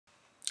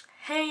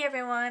Hey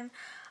everyone!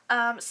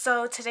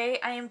 So today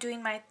I am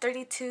doing my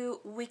 32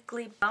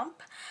 weekly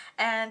bump,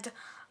 and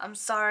I'm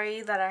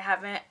sorry that I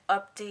haven't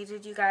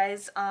updated you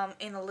guys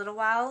in a little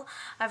while.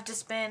 I've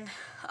just been,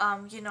 I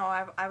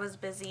was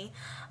busy,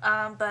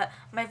 but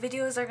my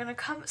videos are gonna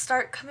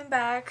start coming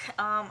back.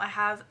 I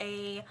have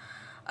a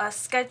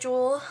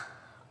schedule,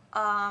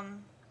 a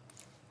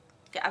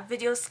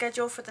video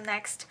schedule for the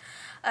next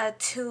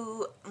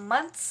 2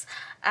 months,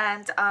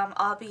 and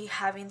I'll be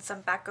having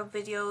some backup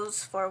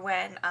videos for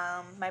when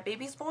my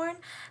baby's born,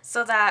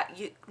 so that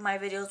my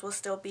videos will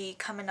still be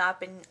coming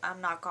up and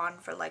I'm not gone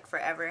for like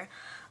forever.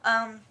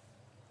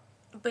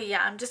 But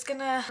yeah, I'm just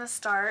gonna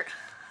start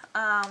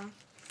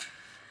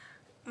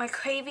my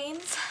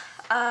cravings.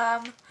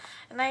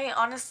 And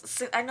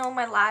I know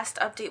my last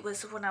update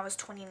was when I was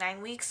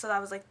 29 weeks, so that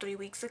was like 3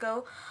 weeks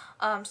ago.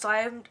 So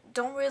I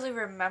don't really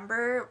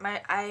remember.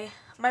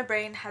 My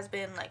brain has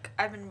been like,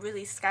 I've been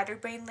really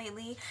scatterbrained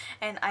lately,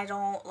 and I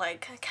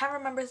can't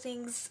remember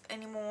things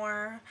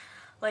anymore.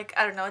 Like,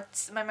 I don't know,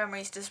 my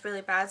memory's just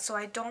really bad, so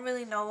I don't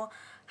really know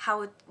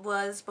how it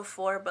was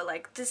before. But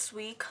like this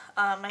week,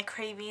 my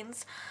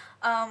cravings,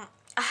 I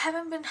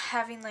haven't been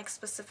having like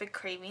specific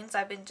cravings.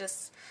 I've been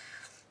just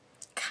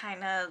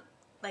kind of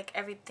like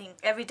every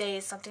day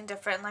is something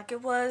different, like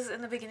it was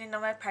in the beginning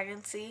of my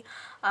pregnancy.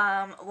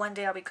 One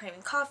day I'll be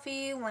craving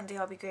coffee, one day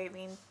I'll be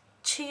craving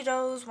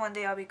Cheetos, one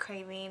day I'll be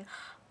craving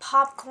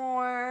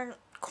popcorn,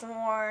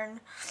 corn.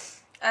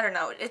 I don't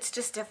know, it's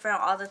just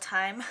different all the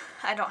time.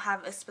 I don't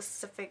have a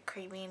specific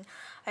craving.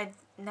 I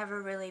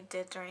never really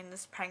did during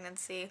this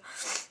pregnancy.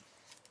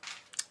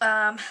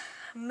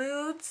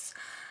 Moods,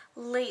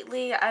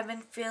 lately I've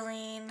been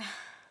feeling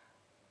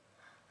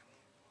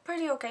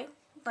pretty okay.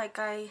 Like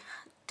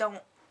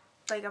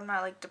I'm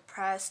not like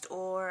depressed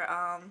or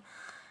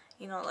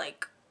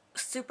like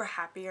super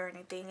happy or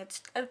anything.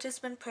 I've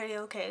just been pretty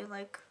okay,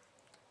 like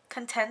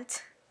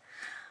content.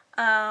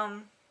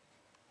 I've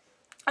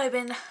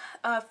been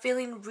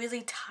feeling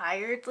really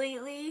tired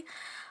lately.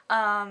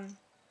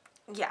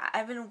 Yeah,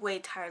 I've been way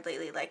tired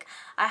lately. Like,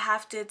 I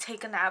have to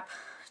take a nap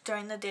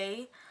during the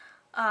day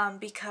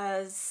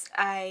because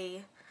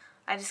I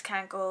just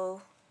can't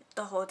go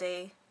the whole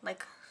day.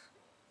 Like,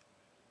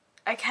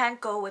 I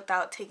can't go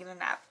without taking a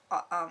nap.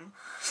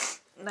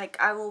 Like,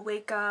 I will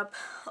wake up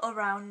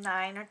around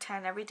 9 or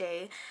 10 every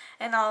day,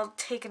 and I'll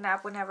take a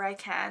nap whenever I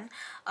can.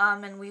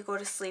 And we go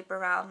to sleep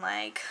around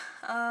like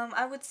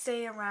I would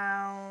say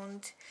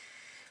around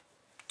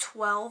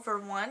 12 or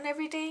 1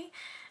 every day.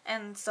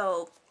 And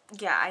so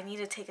yeah, I need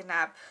to take a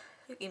nap,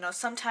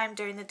 sometime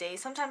during the day.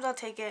 Sometimes I'll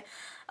take it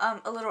a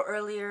little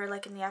earlier,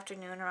 like in the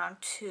afternoon, around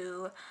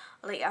 2,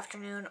 late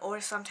afternoon, or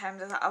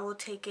sometimes I will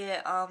take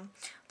it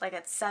like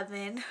at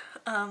 7.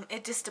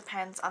 It just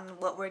depends on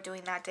what we're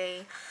doing that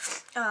day.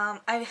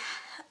 But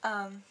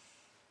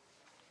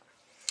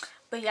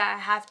yeah, I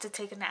have to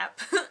take a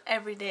nap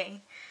every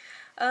day.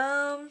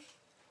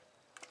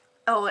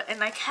 Oh,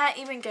 and I can't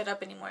even get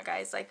up anymore,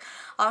 guys. Like,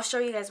 I'll show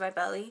you guys my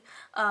belly.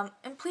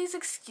 And please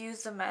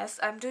excuse the mess.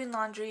 I'm doing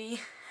laundry,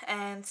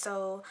 and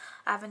so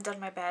I haven't done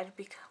my bed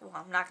because, well,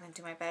 I'm not going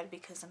to do my bed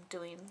because I'm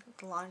doing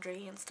the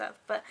laundry and stuff.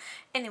 But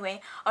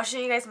anyway, I'll show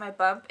you guys my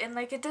bump. And,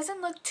 like, it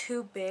doesn't look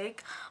too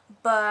big,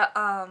 but,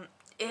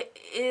 it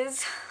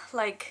is,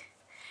 like,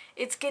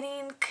 it's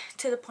getting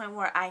to the point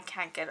where I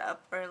can't get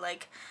up or,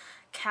 like,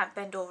 can't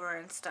bend over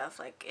and stuff.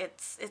 Like,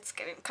 it's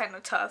getting kind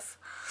of tough.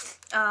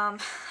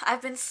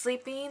 I've been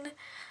sleeping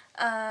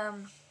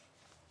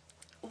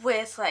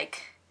with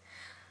like,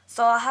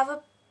 so I'll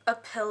have a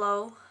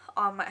pillow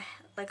on my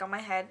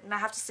head, and I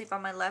have to sleep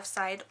on my left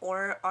side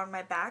or on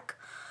my back.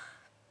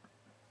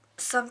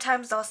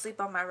 Sometimes I'll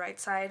sleep on my right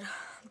side,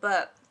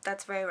 but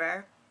that's very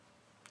rare.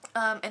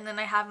 And then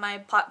I have my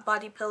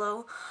body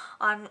pillow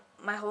on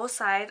my whole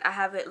side. I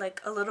have it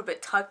like a little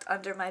bit tucked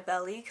under my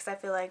belly because I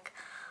feel like,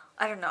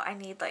 I don't know, I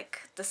need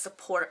like the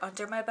support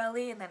under my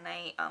belly, and then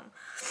I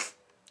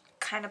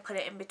kind of put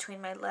it in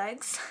between my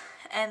legs.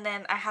 And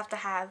then I have to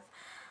have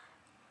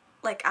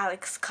like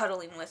Alex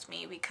cuddling with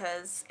me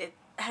because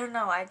I don't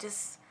know,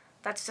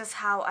 that's just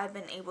how I've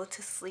been able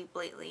to sleep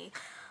lately.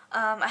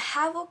 I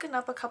have woken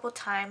up a couple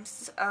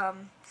times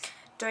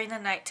during the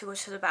night to go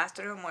to the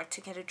bathroom or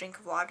to get a drink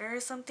of water or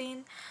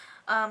something.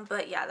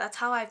 But yeah, that's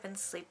how I've been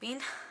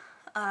sleeping.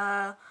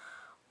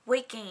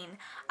 Weight gain.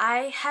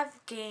 I have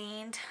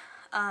gained,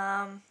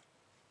 I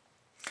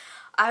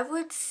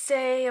would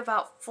say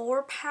about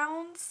 4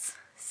 pounds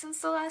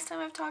since the last time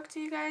I've talked to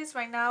you guys.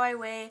 Right now I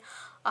weigh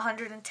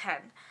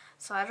 110.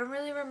 So I don't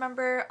really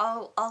remember.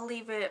 I'll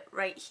leave it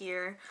right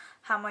here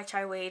how much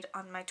I weighed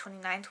on my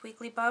 29th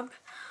weekly bump.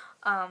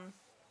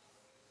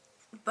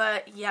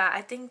 But yeah,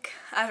 I think,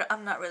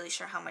 I'm not really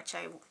sure how much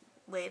I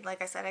weighed.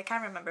 Like I said, I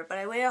can't remember, but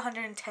I weigh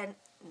 110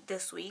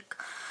 this week.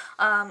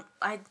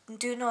 I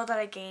do know that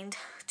I gained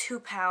 2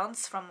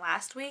 pounds from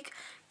last week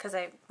because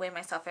I weigh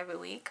myself every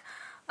week.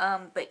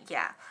 But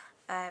yeah,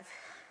 I've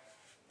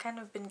kind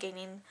of been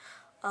gaining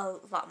a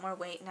lot more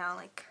weight now,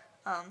 like,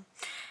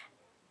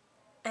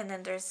 and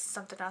then there's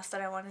something else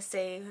that I want to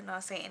say, and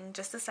I'll say it in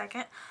just a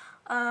second.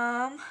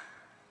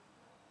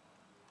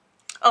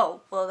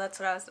 Oh, well, that's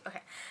what I was,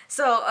 okay.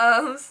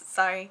 So,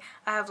 sorry,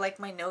 I have like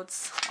my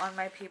notes on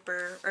my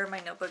paper, or my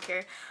notebook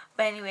here.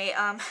 But anyway,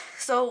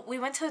 so we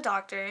went to the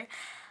doctor,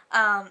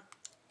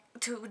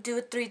 to do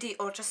a 3D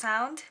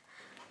ultrasound,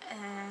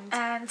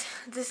 and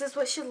this is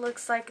what she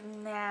looks like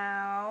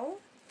now.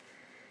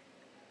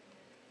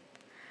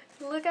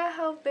 Look at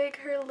how big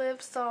her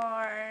lips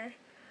are.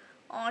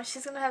 Oh,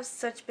 she's gonna have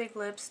such big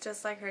lips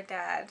just like her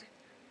dad.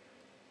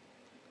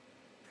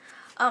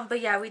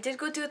 But yeah, we did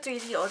go do a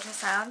 3D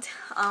ultrasound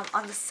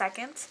on the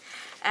 2nd,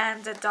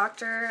 and the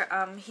doctor,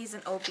 he's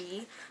an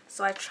OB,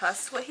 so I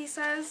trust what he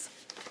says.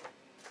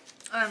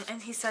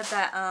 And he said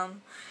that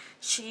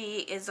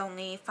she is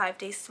only 5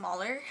 days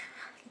smaller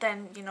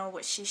than, you know,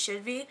 what she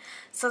should be.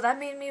 So that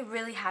made me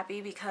really happy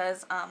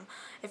because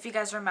if you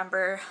guys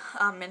remember,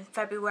 in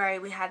February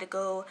we had to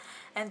go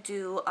and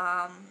do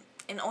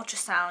an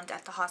ultrasound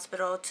at the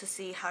hospital to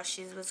see how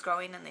she was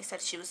growing, and they said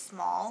she was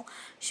small.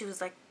 She was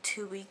like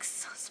 2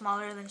 weeks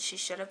smaller than she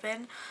should have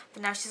been,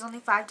 but now she's only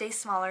 5 days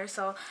smaller,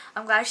 so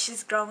I'm glad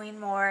she's growing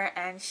more,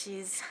 and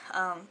she's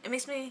it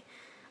makes me,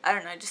 I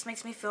don't know, it just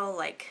makes me feel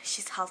like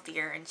she's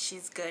healthier and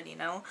she's good, you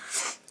know.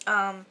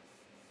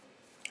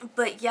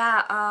 But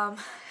yeah,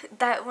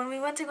 that when we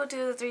went to go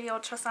do the 3D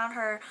ultrasound,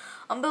 her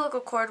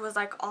umbilical cord was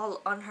like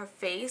all on her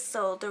face,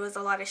 so there was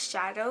a lot of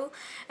shadow,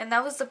 and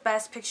that was the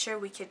best picture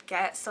we could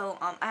get. So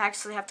I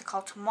actually have to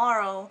call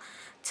tomorrow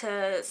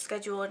to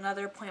schedule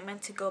another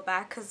appointment to go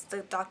back, because the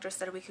doctor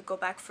said we could go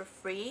back for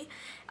free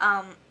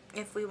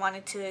if we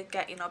wanted to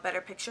get, you know, better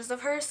pictures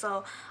of her.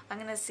 So I'm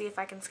gonna see if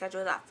I can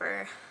schedule that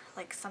for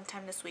like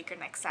sometime this week or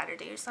next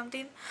Saturday or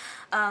something.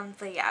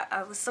 But yeah,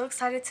 I was so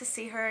excited to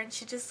see her, and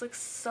she just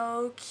looks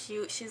so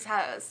cute. She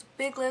has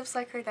big lips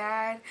like her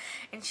dad,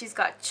 and she's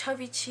got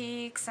chubby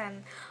cheeks,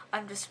 and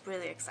I'm just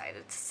really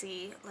excited to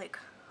see like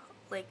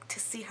to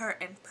see her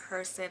in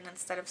person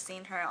instead of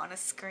seeing her on a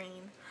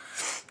screen.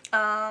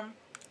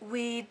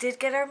 We did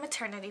get our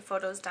maternity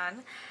photos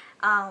done,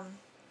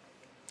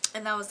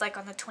 and that was like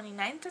on the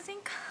 29th, I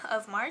think,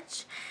 of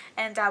March,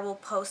 and I will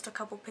post a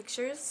couple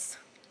pictures.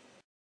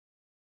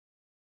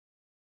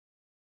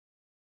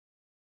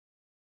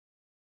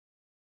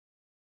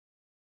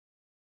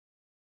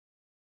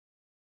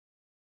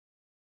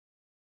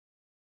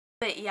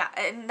 But yeah,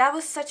 and that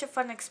was such a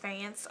fun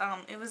experience.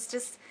 It was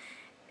just,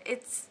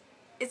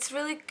 it's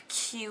really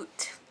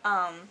cute.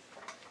 I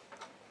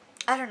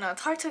don't know,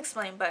 it's hard to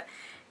explain, but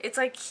it's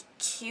like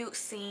cute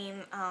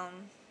seeing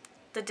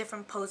the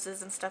different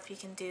poses and stuff you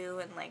can do,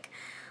 and like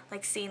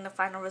seeing the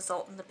final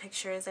result in the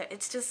pictures.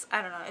 It's just,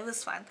 I don't know, it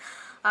was fun.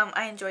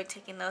 I enjoyed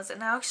taking those,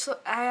 and actually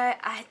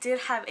I did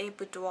have a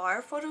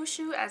boudoir photo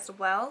shoot as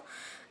well.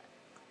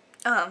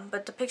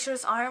 But the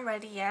pictures aren't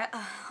ready yet.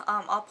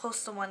 I'll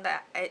post the one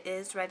that it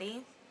is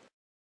ready.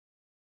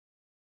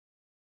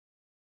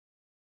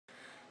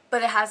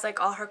 But it has like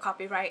all her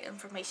copyright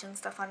information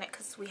stuff on it,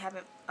 because we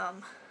haven't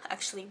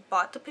actually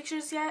bought the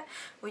pictures yet.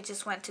 We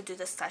just went to do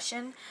the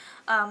session.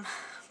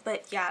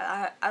 But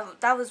yeah,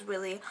 that was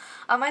really,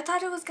 I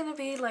thought it was gonna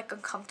be like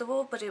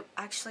uncomfortable, but it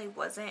actually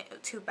wasn't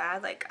too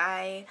bad. Like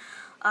I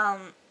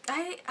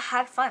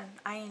had fun.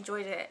 I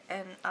enjoyed it,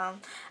 and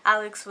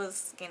Alex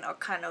was, you know,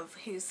 kind of,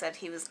 he said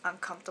he was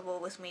uncomfortable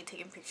with me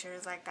taking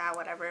pictures like that,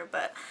 whatever,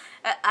 but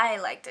I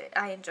liked it.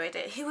 I enjoyed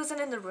it. He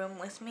wasn't in the room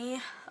with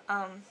me,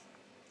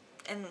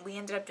 and we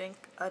ended up doing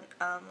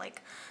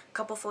like a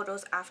couple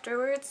photos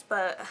afterwards,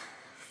 but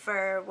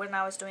for when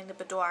I was doing the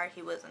boudoir,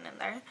 he wasn't in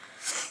there.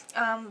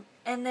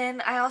 And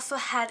then I also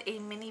had a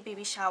mini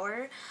baby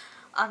shower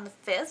on the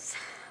 5th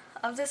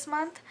of this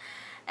month,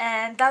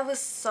 and that was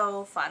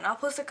so fun. I'll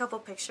post a couple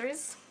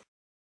pictures.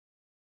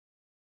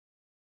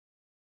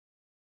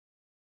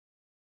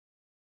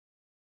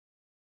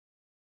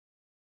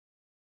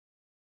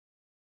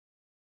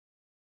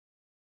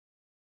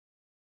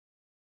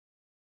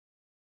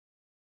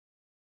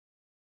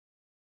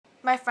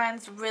 My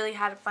friends really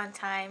had a fun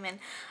time, and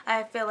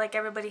I feel like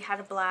everybody had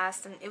a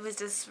blast, and it was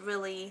just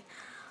really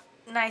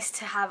nice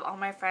to have all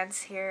my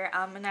friends here.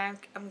 And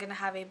I'm gonna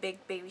have a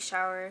big baby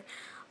shower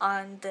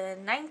on the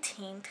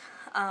 19th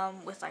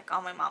with like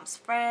all my mom's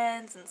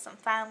friends and some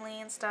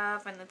family and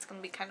stuff, and it's gonna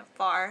be kind of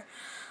far,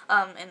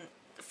 and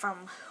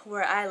from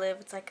where I live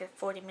it's like a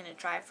 40-minute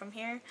drive from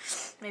here,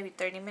 maybe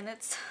 30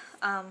 minutes.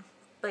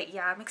 But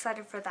yeah, I'm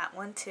excited for that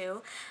one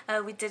too.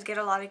 We did get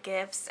a lot of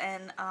gifts,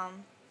 and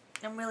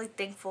I'm really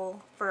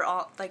thankful for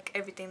all, like,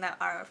 everything that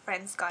our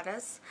friends got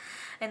us,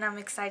 and I'm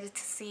excited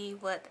to see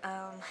what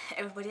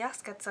everybody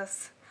else gets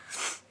us.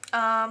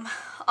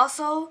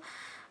 Also,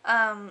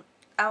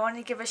 I want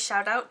to give a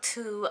shout out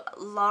to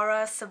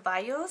Laura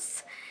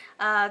Ceballos.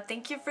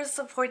 Thank you for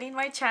supporting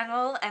my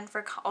channel and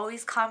for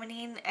always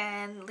commenting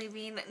and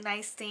leaving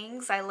nice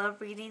things. I love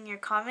reading your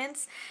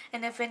comments,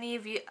 and if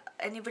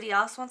anybody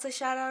else wants a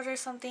shout out or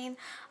something,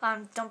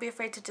 don't be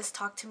afraid to just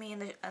talk to me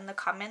in the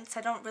comments.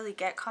 I don't really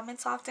get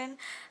comments often,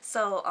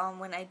 so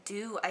when I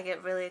do, I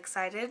get really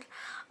excited.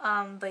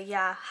 But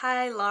yeah,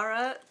 hi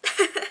Laura.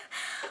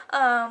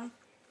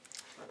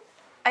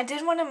 I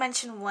did want to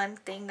mention one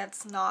thing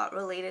that's not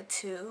related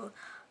to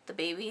the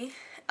baby.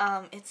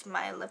 It's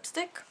my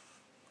lipstick.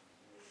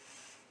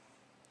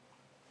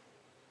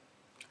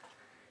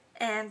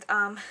 And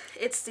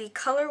it's the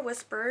Color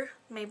Whisper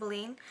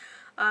Maybelline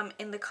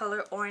in the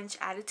color Orange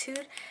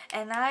Attitude.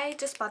 And I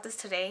just bought this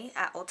today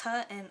at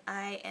Ulta, and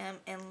I am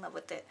in love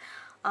with it.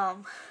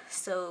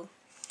 So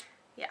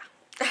yeah,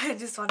 I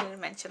just wanted to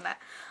mention that.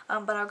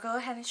 But I'll go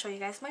ahead and show you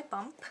guys my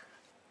bump.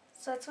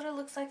 So that's what it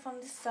looks like from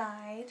the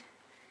side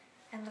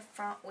and the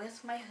front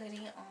with my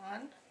hoodie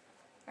on,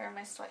 or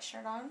my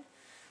sweatshirt on.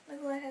 I'm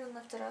gonna go ahead and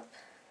lift it up.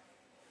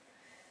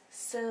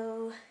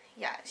 So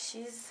yeah,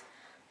 she's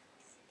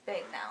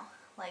big now.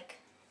 Like,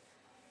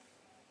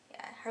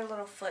 yeah, her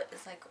little foot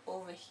is like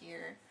over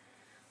here.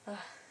 Ugh.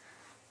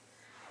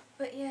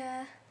 But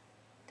yeah,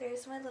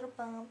 there's my little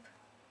bump.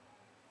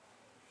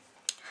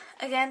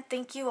 Again,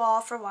 thank you all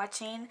for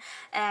watching,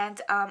 and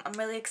I'm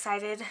really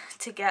excited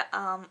to get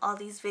all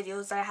these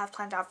videos that I have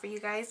planned out for you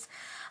guys.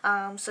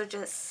 So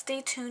just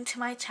stay tuned to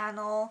my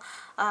channel.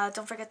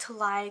 Don't forget to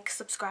like,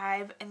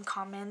 subscribe, and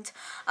comment.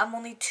 I'm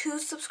only 2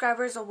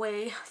 subscribers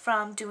away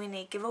from doing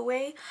a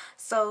giveaway,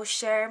 so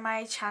share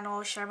my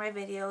channel, share my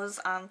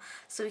videos,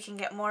 so we can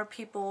get more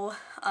people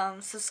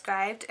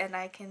subscribed, and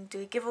I can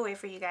do a giveaway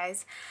for you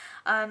guys.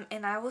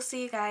 And I will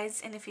see you guys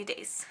in a few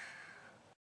days.